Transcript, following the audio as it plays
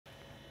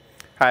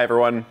Hi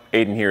everyone,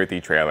 Aiden here with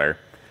eTrailer.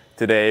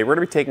 Today we're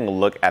going to be taking a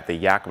look at the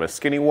Yakima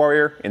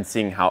SkinnyWarrior and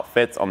seeing how it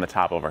fits on the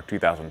top of our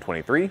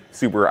 2023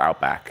 Subaru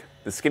Outback.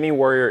 The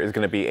SkinnyWarrior is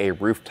going to be a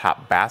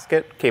rooftop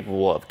basket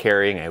capable of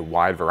carrying a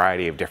wide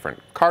variety of different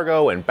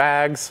cargo and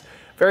bags.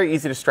 Very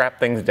easy to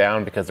strap things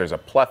down because there's a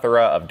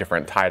plethora of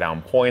different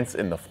tie-down points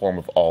in the form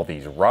of all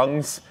these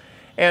rungs.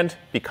 And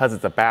because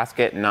it's a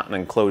basket, not an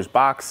enclosed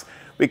box,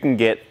 we can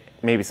get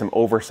maybe some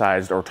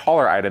oversized or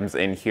taller items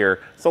in here,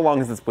 so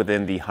long as it's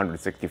within the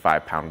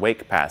 165-pound weight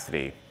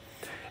capacity.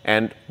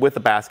 And with the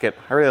basket,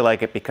 I really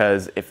like it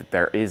because if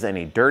there is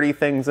any dirty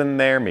things in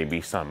there,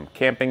 maybe some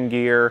camping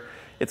gear,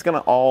 it's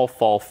gonna all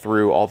fall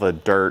through, all the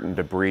dirt and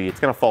debris,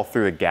 it's gonna fall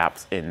through the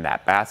gaps in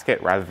that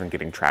basket rather than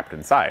getting trapped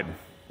inside.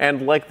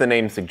 And like the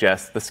name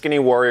suggests, the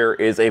SkinnyWarrior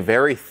is a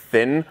very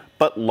thin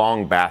but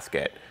long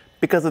basket.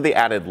 Because of the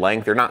added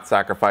length, you're not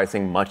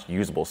sacrificing much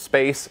usable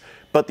space,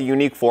 but the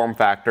unique form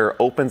factor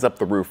opens up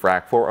the roof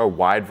rack for a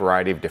wide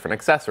variety of different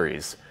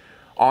accessories.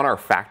 On our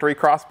factory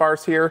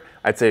crossbars here,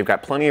 I'd say you've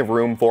got plenty of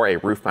room for a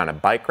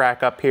roof-mounted bike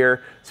rack up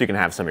here, so you can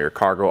have some of your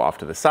cargo off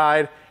to the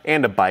side,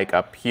 and a bike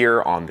up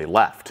here on the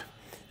left.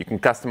 You can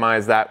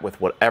customize that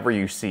with whatever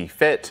you see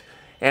fit,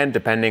 and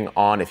depending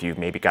on if you've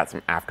maybe got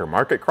some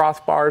aftermarket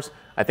crossbars,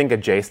 I think a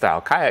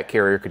J-style kayak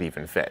carrier could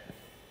even fit.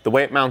 The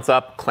way it mounts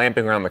up,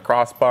 clamping around the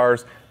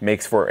crossbars,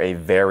 makes for a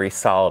very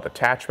solid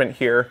attachment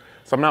here,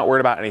 so I'm not worried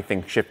about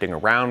anything shifting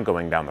around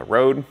going down the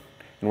road.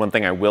 And one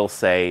thing I will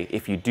say,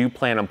 if you do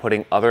plan on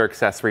putting other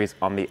accessories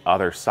on the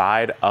other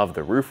side of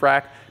the roof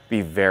rack,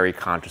 be very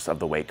conscious of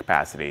the weight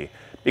capacity,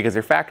 because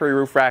your factory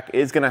roof rack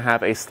is going to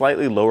have a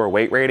slightly lower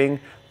weight rating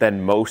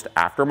than most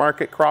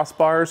aftermarket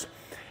crossbars.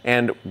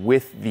 And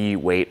with the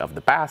weight of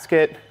the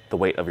basket, the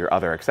weight of your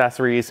other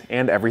accessories,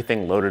 and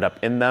everything loaded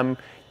up in them,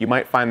 you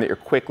might find that you're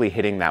quickly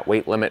hitting that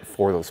weight limit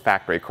for those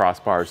factory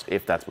crossbars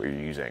if that's what you're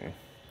using.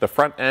 The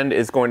front end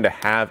is going to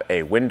have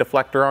a wind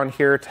deflector on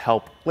here to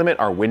help limit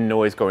our wind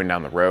noise going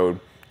down the road.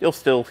 You'll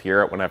still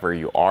hear it whenever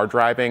you are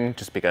driving,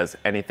 just because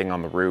anything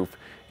on the roof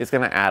is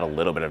going to add a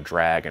little bit of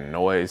drag and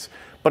noise,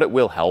 but it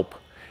will help.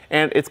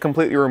 And it's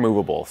completely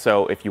removable,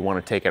 so if you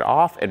want to take it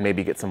off and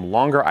maybe get some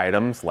longer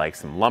items like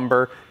some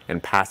lumber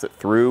and pass it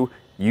through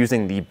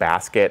using the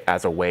basket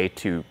as a way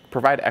to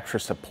provide extra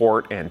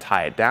support and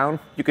tie it down,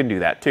 you can do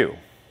that too.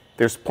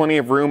 There's plenty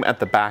of room at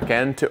the back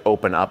end to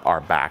open up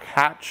our back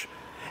hatch,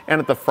 and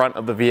at the front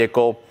of the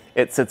vehicle,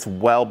 it sits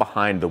well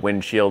behind the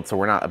windshield, so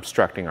we're not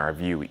obstructing our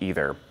view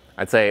either.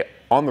 I'd say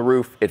on the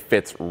roof, it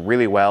fits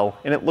really well,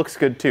 and it looks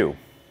good too.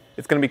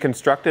 It's going to be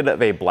constructed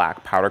of a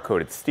black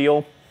powder-coated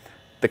steel.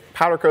 The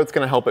powder coat's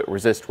going to help it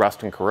resist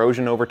rust and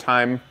corrosion over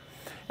time,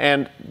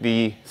 and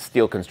the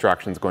steel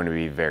construction is going to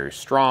be very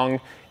strong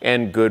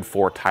and good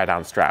for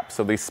tie-down straps.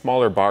 So these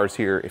smaller bars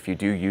here, if you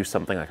do use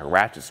something like a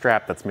ratchet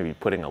strap that's maybe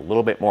putting a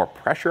little bit more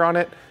pressure on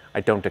it,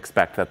 I don't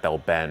expect that they'll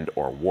bend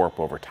or warp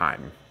over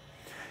time.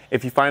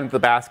 If you find that the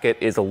basket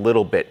is a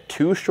little bit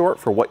too short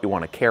for what you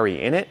want to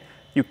carry in it,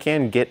 you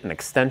can get an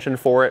extension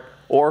for it,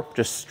 or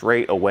just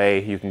straight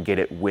away you can get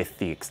it with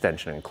the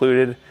extension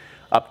included,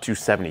 up to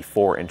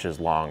 74 inches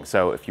long.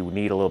 So if you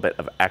need a little bit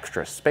of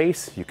extra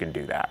space, you can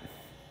do that.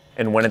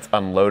 And when it's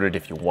unloaded,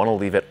 if you want to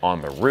leave it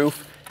on the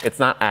roof, it's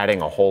not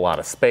adding a whole lot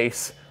of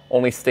space,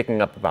 only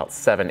sticking up about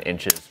 7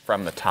 inches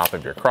from the top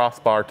of your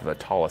crossbar to the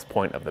tallest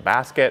point of the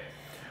basket.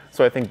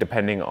 So I think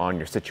depending on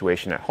your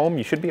situation at home,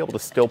 you should be able to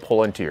still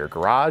pull into your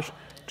garage.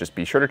 Just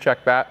be sure to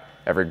check that.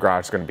 Every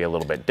garage is going to be a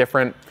little bit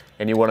different,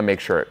 and you want to make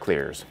sure it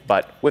clears.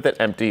 But with it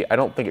empty, I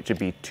don't think it should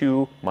be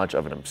too much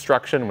of an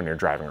obstruction when you're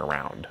driving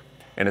around.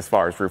 And as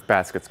far as roof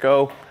baskets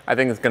go, I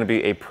think it's going to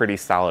be a pretty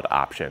solid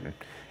option.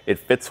 It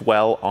fits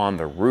well on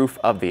the roof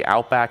of the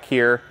Outback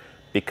here.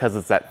 Because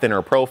it's that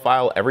thinner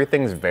profile,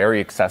 everything's very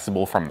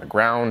accessible from the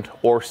ground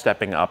or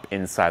stepping up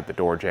inside the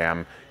door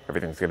jamb.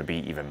 Everything's going to be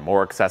even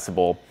more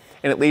accessible.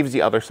 And it leaves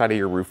the other side of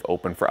your roof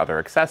open for other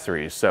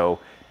accessories. So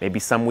maybe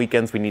some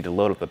weekends we need to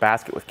load up the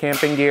basket with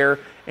camping gear,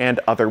 and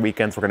other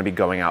weekends we're going to be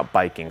going out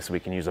biking, so we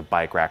can use a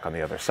bike rack on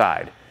the other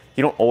side.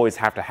 You don't always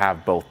have to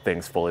have both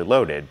things fully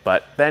loaded,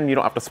 but then you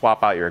don't have to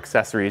swap out your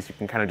accessories. You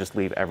can kind of just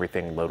leave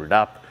everything loaded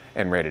up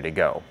and ready to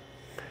go.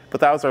 But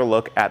that was our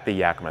look at the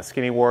Yakima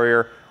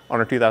SkinnyWarrior on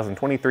our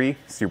 2023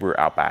 Subaru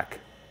Outback.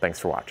 Thanks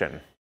for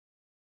watching.